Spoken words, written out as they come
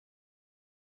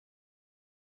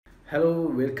Hello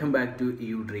welcome back to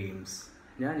you dreams.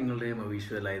 ഞാൻ നിങ്ങളുടെ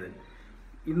വിഷ്വലായത്.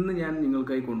 ഇന്ന് ഞാൻ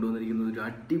നിങ്ങൾക്കായി കൊണ്ടുവന്നിരിക്കുന്നത് ഒരു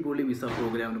അടിപൊളി വിസ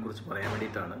പ്രോഗ്രാമിനെ കുറിച്ച് പറയാൻ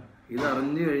വേണ്ടിയിട്ടാണ്. ഇത്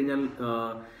അറിഞ്ഞു കഴിഞ്ഞാൽ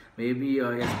മേ ബി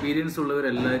എക്സ്പീരിയൻസ്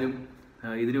ഉള്ളവരെല്ലാവരും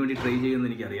ഇതിനു വേണ്ടി ട്രൈ ചെയ്യുമെന്ന്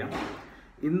എനിക്കറിയാം.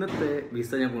 ഇന്നത്തെ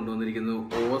വിസ ഞാൻ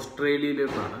കൊണ്ടുവന്നിരിക്കുന്നത്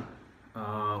ഓസ്ട്രേലിയയിലോട്ടാണ്.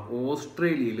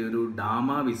 ഓസ്ട്രേലിയയിൽ ഒരു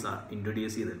ഡാമ വിസ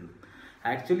ഇൻട്രൊഡ്യൂസ് ചെയ്തിട്ടുണ്ട്.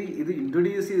 ആക്ച്വലി ഇത്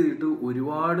ഇൻട്രൊഡ്യൂസ് ചെയ്തിട്ട്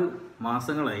ഒരുപാട്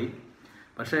മാസങ്ങളായി.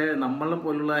 പക്ഷേ നമ്മളെ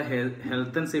പോലുള്ള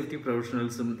ഹെൽത്ത് ആൻഡ് സേഫ്റ്റി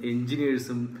പ്രൊഫഷണൽസും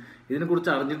എൻജിനീയേഴ്സും ഇതിനെക്കുറിച്ച്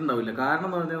അറിഞ്ഞിട്ടുണ്ടാവില്ല. കാരണം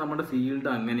എന്ന് പറഞ്ഞാൽ നമ്മുടെ ഫീൽഡ്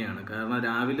അങ്ങനെയാണ്. കാരണം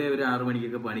രാവിലെ ഒരു 6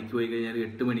 മണിക്കൊക്കെ പണിക്ക് പോയി കഴിഞ്ഞാൽ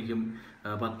 8 മണിക്കും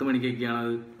 10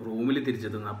 മണിക്കൊക്കെയാണ് റൂമിൽ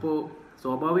തിരിച്ചെത്തുന്നത്. അപ്പോൾ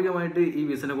സ്വാഭാവികമായിട്ട് ഈ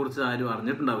വിസനെ കുറിച്ച് ആരും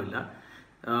അറിഞ്ഞിട്ടുണ്ടാവില്ല.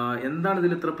 എന്താണ്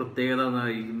ഇതിൽ ഇത്ര പ്രത്യേകത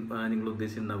എന്നായിരിക്കും നിങ്ങൾ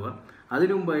ഉദ്ദേശിച്ചിട്ടുണ്ടാവുക.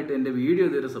 അതിനു മുമ്പായിട്ട് എൻ്റെ വീഡിയോ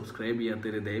ഇതുവരെ സബ്സ്ക്രൈബ്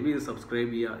ചെയ്യാത്തവർ ദയവായി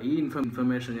സബ്സ്ക്രൈബ് ചെയ്യുക. ഈ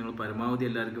ഇൻഫർമേഷൻ ഞങ്ങൾ പരമാവധി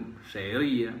എല്ലാവർക്കും ഷെയർ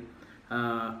ചെയ്യുക.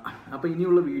 അപ്പോൾ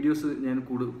ഇനിയുള്ള വീഡിയോസ് ഞാൻ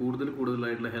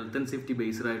കൂടുതലായിട്ടുള്ള ഹെൽത്ത് ആൻഡ് സേഫ്റ്റി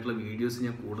ബേസ്ഡ് ആയിട്ടുള്ള വീഡിയോസ്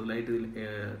ഞാൻ കൂടുതലായിട്ട്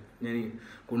ഞാൻ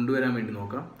കൊണ്ടുവരാൻ വേണ്ടി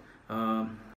നോക്കാം.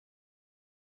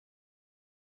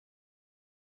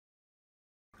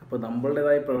 അപ്പോൾ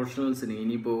നമ്മളുടേതായ പ്രൊഫഷണൽസിന്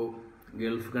ഇനിയിപ്പോൾ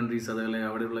ഗൾഫ് കൺട്രീസ് അതേപോലെ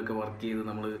അവിടെയുള്ളൊക്കെ വർക്ക് ചെയ്ത്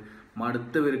നമ്മൾ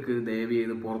മടുത്തവർക്ക് ദയവ്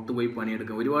ചെയ്ത് പുറത്ത് പോയി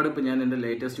പണിയെടുക്കാം. ഒരുപാട് ഇപ്പോൾ ഞാൻ എൻ്റെ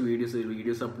ലേറ്റസ്റ്റ്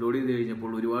വീഡിയോസ് അപ്ലോഡ് ചെയ്ത്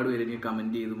കഴിഞ്ഞപ്പോൾ ഒരുപാട് പേര് എനിക്ക്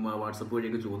കമൻറ്റ് ചെയ്തും വാട്സപ്പ്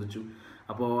വഴിയൊക്കെ ചോദിച്ചു.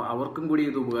 അപ്പോൾ അവർക്കും കൂടി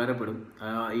ഇത് ഉപകാരപ്പെടും.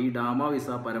 ഈ ഡാമ വിസ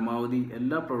പരമാവധി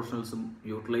എല്ലാ പ്രൊഫഷണൽസും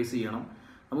യൂട്ടിലൈസ് ചെയ്യണം.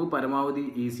 നമുക്ക് പരമാവധി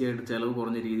ഈസി ആയിട്ട് ചിലവ്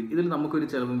കുറഞ്ഞ രീതിയിൽ ഇതിൽ നമുക്കൊരു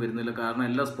ചിലവും വരുന്നില്ല. കാരണം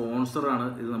എല്ലാ സ്പോൺസറാണ്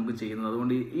ഇത് നമുക്ക് ചെയ്യുന്നത്.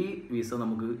 അതുകൊണ്ട് ഈ വിസ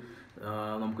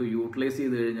നമുക്ക് യൂട്ടിലൈസ്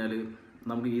ചെയ്ത് കഴിഞ്ഞാൽ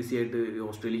നമുക്ക് ഈസി ആയിട്ട്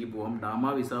ഓസ്ട്രേലിയക്ക് പോകാം.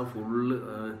 ഡാമ വിസ ഫുള്ള്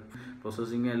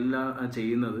പ്രോസസ്സിങ് എല്ലാം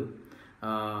ചെയ്യുന്നത്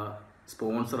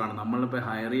സ്പോൺസറാണ്. നമ്മളിപ്പോൾ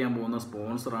ഹയർ ചെയ്യാൻ പോകുന്ന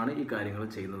സ്പോൺസറാണ് ഈ കാര്യങ്ങൾ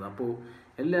ചെയ്യുന്നത്. അപ്പോൾ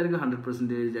എല്ലാവർക്കും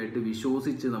 100% ആയിട്ട്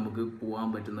വിശ്വസിച്ച് നമുക്ക് പോകാൻ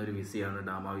പറ്റുന്ന ഒരു വിസയാണ്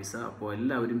ഡാമ വിസ. അപ്പോൾ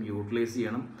എല്ലാവരും യൂട്ടിലൈസ്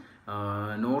ചെയ്യണം.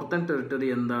 നോർത്തേൺ ടെറിട്ടറി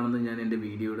എന്താണെന്ന് ഞാൻ എൻ്റെ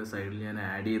വീഡിയോയുടെ സൈഡിൽ ഞാൻ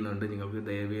ആഡ് ചെയ്യുന്നുണ്ട്. നിങ്ങൾക്ക്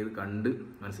ദയവേത് കണ്ട്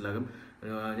മനസ്സിലാകും.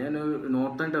 ഞാൻ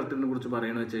നോർത്തേൺ ടെറിട്ടറിനെ കുറിച്ച്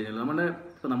പറയുന്നത് വെച്ച് കഴിഞ്ഞാൽ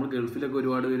നമ്മൾ ഗൾഫിലൊക്കെ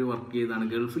ഒരുപാട് പേര് വർക്ക് ചെയ്താണ്.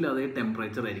 ഗൾഫിൽ അതേ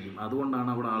ടെമ്പറേച്ചർ ആയിരിക്കും.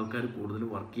 അതുകൊണ്ടാണ് അവിടെ ആൾക്കാർ കൂടുതൽ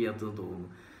വർക്ക് ചെയ്യാത്തത് തോന്നുന്നു.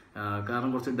 കാരണം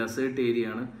കുറച്ച് ഡെസേർട്ട്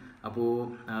ഏരിയ ആണ്. അപ്പോൾ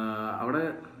അവിടെ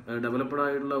ഡെവലപ്ഡ്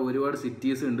ആയിട്ടുള്ള ഒരുപാട്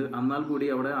സിറ്റീസ് ഉണ്ട്. എന്നാൽ കൂടി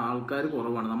അവിടെ ആൾക്കാർ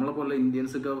കുറവാണ്. നമ്മളെപ്പോലെ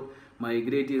ഇന്ത്യൻസൊക്കെ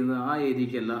മൈഗ്രേറ്റ് ചെയ്യുന്നത് ആ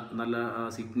ഏരിയയ്ക്കല്ല, നല്ല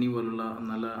സിഡ്നി പോലുള്ള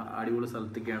നല്ല അടിപൊളി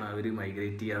സ്ഥലത്തേക്കാണ് അവർ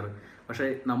മൈഗ്രേറ്റ് ചെയ്യാറ്. പക്ഷേ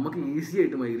നമുക്ക് ഈസി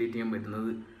ആയിട്ട് മൈഗ്രേറ്റ് ചെയ്യാൻ പറ്റുന്നത്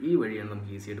ഈ വഴിയാണ്.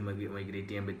 നമുക്ക് ഈസി ആയിട്ട് മൈഗ്രേറ്റ്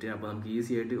ചെയ്യാൻ പറ്റുക. അപ്പോൾ നമുക്ക്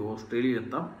ഈസി ആയിട്ട് ഓസ്ട്രേലിയയിൽ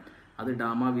എത്താം. അത്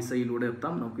ഡാമ വിസയിലൂടെ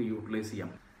എത്താം. നമുക്ക് യൂട്ടിലൈസ്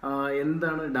ചെയ്യാം.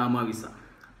 എന്താണ് ഡാമ വിസ?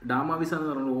 ഡാമ വിസ എന്ന്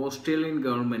പറയുന്നത് ഓസ്ട്രേലിയൻ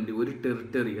ഗവൺമെൻറ് ഒരു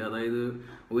ടെറിട്ടറി, അതായത്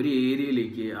ഒരു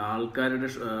ഏരിയയിലേക്ക് ആൾക്കാരുടെ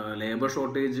ലേബർ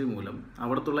ഷോർട്ടേജ് മൂലം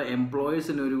അവിടുത്തെ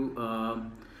എംപ്ലോയീസിനൊരു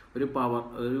പവർ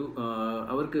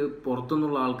അവർക്ക്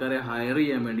പുറത്തുനിന്നുള്ള ആൾക്കാരെ ഹയർ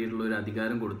ചെയ്യാൻ വേണ്ടിയിട്ടുള്ള ഒരു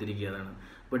അധികാരം കൊടുത്തിരിക്കുകയാണ്.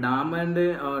 ഇപ്പോൾ ഡാമ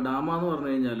എന്ന്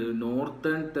പറഞ്ഞു കഴിഞ്ഞാൽ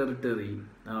northern territory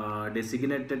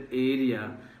designated area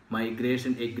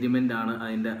migration agreement ആണ്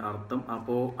അതിൻ്റെ അർത്ഥം.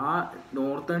 അപ്പോൾ ആ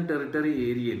നോർത്തേൺ ടെറിട്ടറി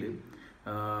ഏരിയയിൽ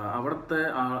അവിടുത്തെ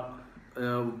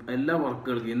എല്ലാ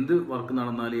വർക്കുകൾക്കും എന്ത് വർക്ക്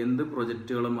നടന്നാലും എന്ത്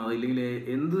പ്രൊജക്റ്റുകളും അതില്ലെങ്കിൽ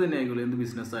എന്ത് തന്നെ ആയിക്കോളും, എന്ത്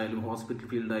ബിസിനസ് ആയാലും ഹോസ്പിറ്റൽ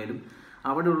ഫീൽഡായാലും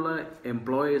അവിടെയുള്ള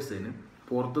എംപ്ലോയേഴ്സിന്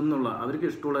പുറത്തുനിന്നുള്ള അവർക്ക്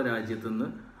ഇഷ്ടമുള്ള രാജ്യത്തു നിന്ന്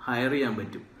ഹയർ ചെയ്യാൻ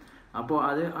പറ്റും. അപ്പോൾ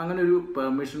അങ്ങനെ ഒരു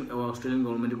പെർമിഷൻ ഓസ്ട്രേലിയൻ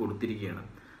ഗവൺമെൻറ് കൊടുത്തിരിക്കുകയാണ്.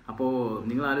 അപ്പോൾ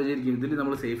നിങ്ങൾ ആലോചിച്ചിരിക്കും ഇതിൽ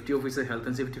നമ്മൾ safety officer health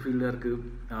and safety ഫീൽഡുകാർക്ക്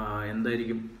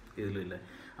എന്തായിരിക്കും ഇതിലില്ല.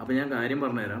 അപ്പോൾ ഞാൻ കാര്യം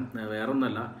പറഞ്ഞുതരാം.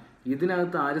 വേറൊന്നല്ല,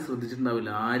 ഇതിനകത്ത് ആരും ശ്രദ്ധിച്ചിട്ടുണ്ടാവില്ല,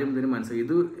 ആരും ഇതിന് മനസ്സിലായി.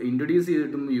 ഇത് ഇൻട്രൊഡ്യൂസ്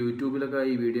ചെയ്തിട്ടും യൂട്യൂബിലൊക്കെ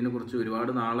ഈ വീഡിയോനെ കുറിച്ച്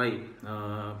ഒരുപാട് നാളായി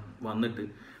വന്നിട്ട്,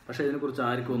 പക്ഷേ ഇതിനെക്കുറിച്ച്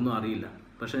ആർക്കും ഒന്നും അറിയില്ല.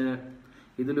 പക്ഷേ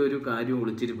ഇതിലൊരു കാര്യം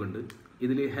ഒളിച്ചിരിപ്പുണ്ട്.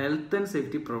 ഇതിൽ ഹെൽത്ത് ആൻഡ്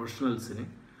സേഫ്റ്റി പ്രൊഫഷണൽസിന്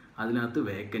അതിനകത്ത്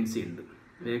വേക്കൻസി ഉണ്ട്.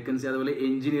 അതുപോലെ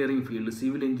എൻജിനീയറിംഗ് ഫീൽഡ്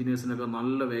സിവിൽ എൻജിനീയേഴ്സിനൊക്കെ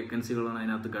നല്ല വേക്കൻസികളാണ്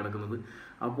അതിനകത്ത് കിടക്കുന്നത്.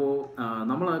 അപ്പോൾ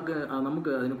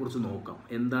നമുക്ക് അതിനെക്കുറിച്ച് നോക്കാം.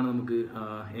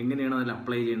 എങ്ങനെയാണ് അതിൽ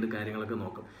അപ്ലൈ ചെയ്യേണ്ട കാര്യങ്ങളൊക്കെ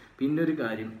നോക്കാം. പിന്നെ ഒരു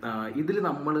കാര്യം, ഇതിൽ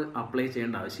നമ്മൾ അപ്ലൈ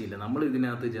ചെയ്യേണ്ട ആവശ്യമില്ല. നമ്മൾ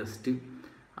ഇതിനകത്ത് ജസ്റ്റ്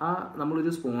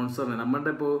നമ്മളൊരു സ്പോൺസറിനെ,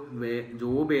 നമ്മളുടെ ഇപ്പോൾ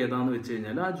ജോബ് ഏതാണെന്ന് വെച്ച്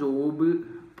കഴിഞ്ഞാൽ ആ ജോബ്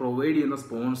പ്രൊവൈഡ് ചെയ്യുന്ന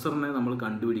സ്പോൺസറിനെ നമ്മൾ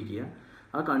കണ്ടുപിടിക്കുക.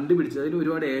 കണ്ടുപിടിച്ച് അതിൽ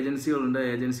ഒരുപാട് ഏജൻസികളുണ്ട്.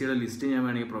 ഏജൻസിയുടെ ലിസ്റ്റ് ഞാൻ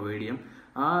വേണമെങ്കിൽ പ്രൊവൈഡ് ചെയ്യാം.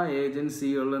 ആ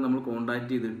ഏജൻസികളിൽ നമ്മൾ കോൺടാക്ട്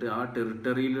ചെയ്തിട്ട് ആ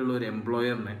ടെറിട്ടറിയിലുള്ള ഒരു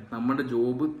എംപ്ലോയറിനെ, നമ്മുടെ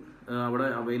ജോബ് അവിടെ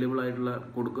അവൈലബിൾ ആയിട്ടുള്ള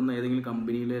കൊടുക്കുന്ന ഏതെങ്കിലും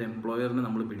കമ്പനിയിലെ എംപ്ലോയറിനെ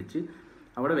നമ്മൾ പിടിച്ച്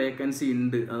അവിടെ വേക്കൻസി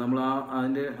ഉണ്ട്, നമ്മൾ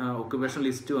അതിൻ്റെ ഒക്യുപേഷൻ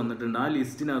ലിസ്റ്റ് വന്നിട്ടുണ്ട്, ആ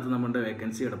ലിസ്റ്റിനകത്ത് നമ്മുടെ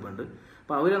വേക്കൻസി കിടപ്പുണ്ട്.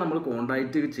 അപ്പോൾ അവരെ നമ്മൾ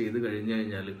കോൺടാക്റ്റ് ചെയ്ത്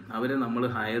കഴിഞ്ഞാൽ അവരെ നമ്മൾ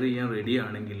ഹയർ ചെയ്യാൻ റെഡി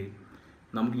ആണെങ്കിൽ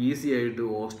നമുക്ക് ഈസി ആയിട്ട്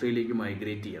ഓസ്ട്രേലിയക്ക്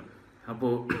മൈഗ്രേറ്റ് ചെയ്യാം.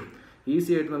 അപ്പോൾ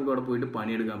ഈസി ആയിട്ട് നമുക്ക് അവിടെ പോയിട്ട്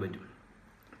പണിയെടുക്കാൻ പറ്റും.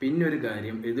 പിന്നെ ഒരു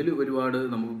കാര്യം, ഇതിൽ ഒരുപാട്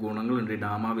നമുക്ക് ഗുണങ്ങളുണ്ട്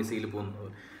ഡാമ വിസയിൽ പോകുന്നത്.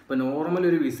 ഇപ്പോൾ നോർമൽ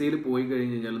ഒരു വിസയിൽ പോയി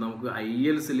കഴിഞ്ഞ് കഴിഞ്ഞാൽ നമുക്ക്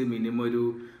IELTS മിനിമം ഒരു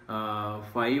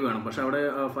 5 വേണം. പക്ഷെ അവിടെ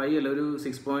 5 അല്ല, ഒരു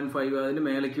 6.5 അതിന്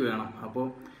മേലേക്ക് വേണം. അപ്പോൾ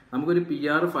നമുക്കൊരു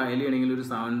PR ഫയൽ ചെയ്യണമെങ്കിൽ ഒരു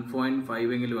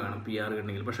 7.5 എങ്കിലും വേണം PR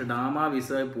കിട്ടണമെങ്കിൽ. പക്ഷേ ഡാമ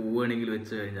വിസ പോവുകയാണെങ്കിൽ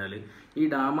വെച്ച് കഴിഞ്ഞാൽ ഈ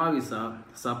ഡാമ വിസ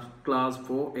സബ് ക്ലാസ്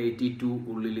 482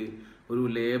 ഉള്ളിൽ ഒരു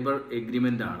ലേബർ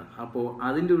എഗ്രിമെൻ്റ് ആണ്. അപ്പോൾ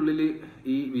അതിൻ്റെ ഉള്ളിൽ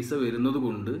ഈ വിസ വരുന്നത്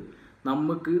കൊണ്ട്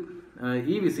നമുക്ക്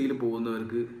ഈ വിസയിൽ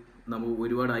പോകുന്നവർക്ക് നമുക്ക്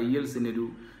ഒരുപാട് IELTS-ന്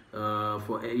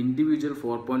ഇൻഡിവിജ്വൽ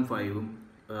 4.5ഉം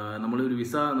നമ്മളൊരു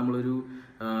വിസ നമ്മളൊരു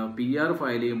PR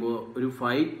ഫയൽ ചെയ്യുമ്പോൾ ഒരു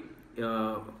 5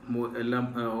 എല്ലാം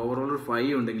ഓവറോൾ ഒരു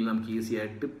 5 ഉണ്ടെങ്കിൽ നമുക്ക് ഈസി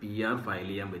ആയിട്ട് PR ഫയൽ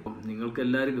ചെയ്യാൻ പറ്റും. നിങ്ങൾക്ക്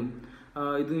എല്ലാവർക്കും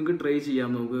ഇത് നിങ്ങൾക്ക് ട്രൈ ചെയ്യാം.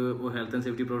 നമുക്ക് ഹെൽത്ത് ആൻഡ്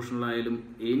സേഫ്റ്റി പ്രൊഫഷണൽ ആയാലും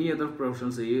എനി അതർ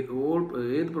പ്രൊഫഷൻസ്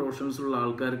ഏത് പ്രൊഫഷൻസുള്ള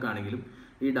ആൾക്കാർക്കാണെങ്കിലും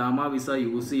ഈ ഡാമ വിസ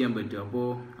യൂസ് ചെയ്യാൻ പറ്റും. അപ്പോൾ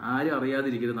ആരും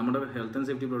അറിയാതിരിക്കരുത്. നമ്മുടെ health and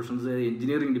safety professions,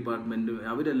 engineering department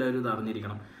അവരെല്ലാവരും ഇത്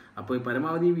അറിഞ്ഞിരിക്കണം. അപ്പോൾ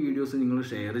പരമാവധി ഈ വീഡിയോസ് നിങ്ങൾ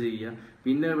ഷെയർ ചെയ്യുക.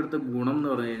 പിന്നെ ഇവിടുത്തെ ഗുണം എന്ന്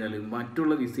പറഞ്ഞു കഴിഞ്ഞാൽ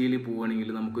മറ്റുള്ള വിസയിൽ പോവുകയാണെങ്കിൽ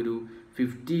നമുക്കൊരു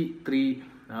 53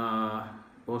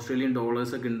 ഓസ്ട്രേലിയൻ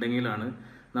ഡോളേഴ്സൊക്കെ ഉണ്ടെങ്കിലാണ്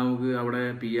നമുക്ക് അവിടെ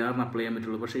PR-ന് അപ്ലൈ ചെയ്യാൻ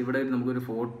പറ്റുള്ളൂ. പക്ഷേ ഇവിടെ നമുക്കൊരു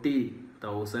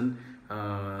 40,000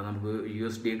 നമുക്ക്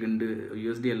USD ഒക്കെ ഉണ്ട്,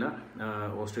 USD അല്ല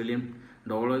ഓസ്ട്രേലിയൻ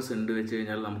ഡോളേഴ്സ് ഉണ്ട് വെച്ച്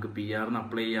കഴിഞ്ഞാൽ നമുക്ക് PR-ന്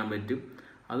അപ്ലൈ ചെയ്യാൻ പറ്റും.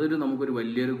 അതൊരു നമുക്കൊരു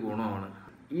വലിയൊരു ഗുണമാണ്.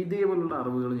 ഇതേപോലുള്ള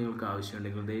അറിവുകൾ നിങ്ങൾക്ക്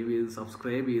ആവശ്യമുണ്ടെങ്കിൽ ദയവ് ചെയ്ത്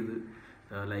സബ്സ്ക്രൈബ് ചെയ്ത്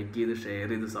ലൈക്ക് ചെയ്ത് ഷെയർ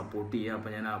ചെയ്ത് സപ്പോർട്ട് ചെയ്യുക.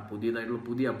 അപ്പോൾ ഞാൻ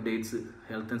പുതിയ updates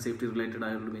health and safety related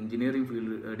ആയിട്ടുള്ള എഞ്ചിനീയറിംഗ്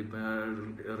ഫീൽഡ്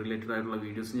റിലേറ്റഡ് ആയിട്ടുള്ള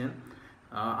വീഡിയോസ് ഞാൻ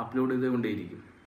അപ്ലോഡ് ചെയ്തുകൊണ്ടേയിരിക്കും.